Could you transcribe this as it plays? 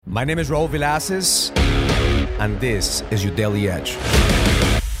My name is Raul Villacis, and this is your Daily Edge.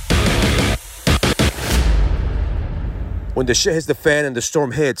 When the shit hits the fan and the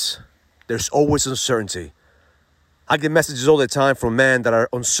storm hits, there's always uncertainty. I get messages all the time from men that are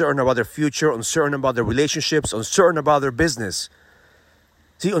uncertain about their future, uncertain about their relationships, uncertain about their business.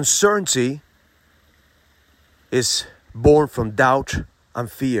 See, uncertainty is born from doubt and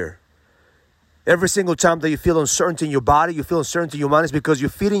fear. Every single time that you feel uncertainty in your body, you feel uncertainty in your mind, is because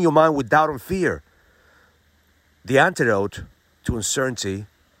you're feeding your mind with doubt and fear. The antidote to uncertainty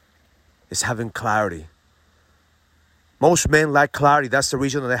is having clarity. Most men lack clarity. That's the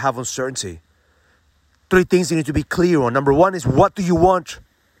reason that they have uncertainty. 3 things you need to be clear on. Number 1 is, what do you want?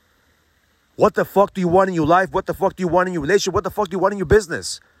 What the fuck do you want in your life? What the fuck do you want in your relationship? What the fuck do you want in your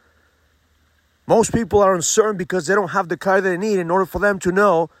business? Most people are uncertain because they don't have the clarity they need in order for them to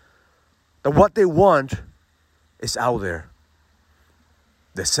know that what they want is out there.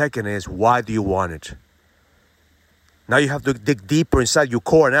 The second is, why do you want it? Now you have to dig deeper inside your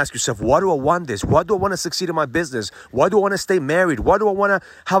core and ask yourself, why do I want this? Why do I want to succeed in my business? Why do I want to stay married? Why do I want to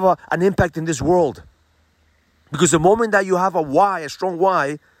have an impact in this world? Because the moment that you have a why, a strong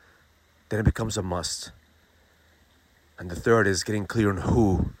why, then it becomes a must. And the third is getting clear on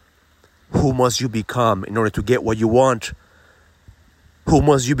who. Who must you become in order to get what you want? Who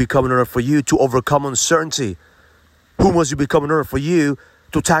must you become in order for you to overcome uncertainty? Who must you become in order for you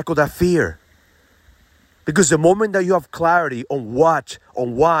to tackle that fear? Because the moment that you have clarity on what,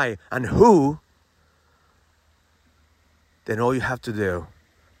 on why, and who, then all you have to do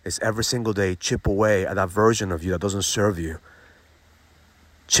is every single day chip away at that version of you that doesn't serve you.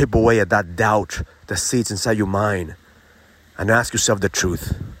 Chip away at that doubt that sits inside your mind and ask yourself the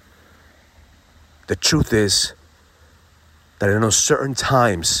truth. The truth is that in uncertain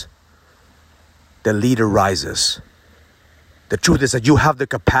times, the leader rises. The truth is that you have the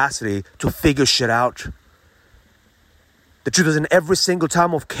capacity to figure shit out. The truth is, in every single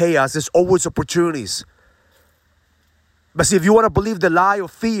time of chaos, there's always opportunities. But see, if you want to believe the lie of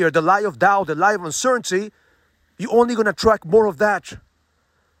fear, the lie of doubt, the lie of uncertainty, you're only going to attract more of that.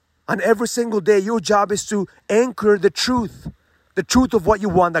 And every single day, your job is to anchor the truth of what you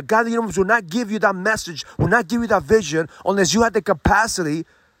want. That God, the universe, will not give you that message, will not give you that vision unless you have the capacity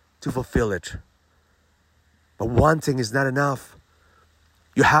to fulfill it. But wanting is not enough.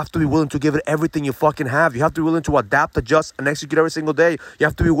 You have to be willing to give it everything you fucking have. You have to be willing to adapt, adjust, and execute every single day. You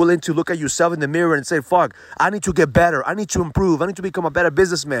have to be willing to look at yourself in the mirror and say, fuck, I need to get better. I need to improve. I need to become a better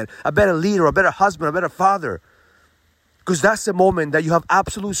businessman, a better leader, a better husband, a better father. Because that's the moment that you have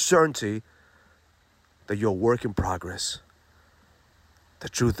absolute certainty that you're a work in progress. The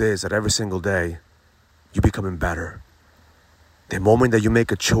truth is that every single day, you're becoming better. The moment that you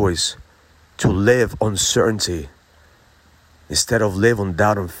make a choice to live on certainty instead of live on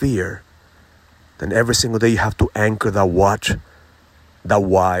doubt and fear, then every single day you have to anchor that what, that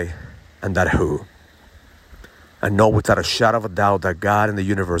why, and that who. And know without a shadow of a doubt that God and the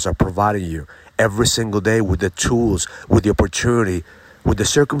universe are providing you every single day with the tools, with the opportunity, with the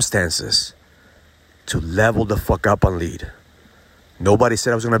circumstances to level the fuck up and lead. Nobody said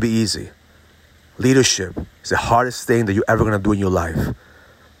it was going to be easy. Leadership is the hardest thing that you're ever going to do in your life.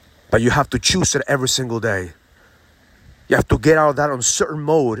 But you have to choose it every single day. You have to get out of that uncertain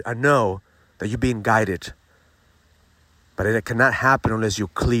mode and know that you're being guided. But it cannot happen unless you're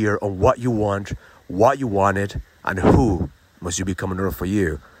clear on what you want, what you wanted, and who must you become in order for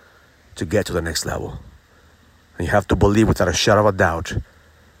you to get to the next level. And you have to believe without a shadow of a doubt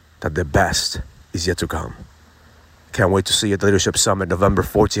that the best is yet to come. Can't wait to see you at the Leadership Summit, November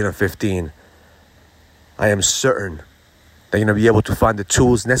 14 and 15. I am certain that you're going to be able to find the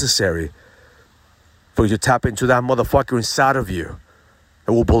tools necessary for you to tap into that motherfucker inside of you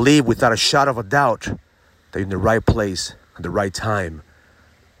that will believe without a shadow of a doubt that you're in the right place at the right time.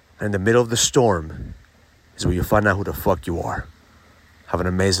 And in the middle of the storm is where you find out who the fuck you are. Have an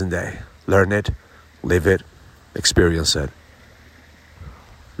amazing day. Learn it, live it, experience it.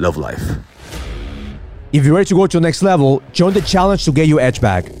 Love life. If you're ready to go to the next level, join the challenge to get your edge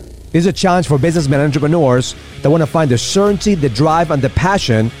back. This is a challenge for businessmen and entrepreneurs that want to find the certainty, the drive, and the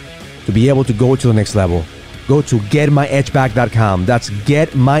passion to be able to go to the next level. Go to getmyedgeback.com. That's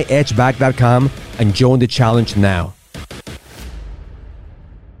getmyedgeback.com and join the challenge now.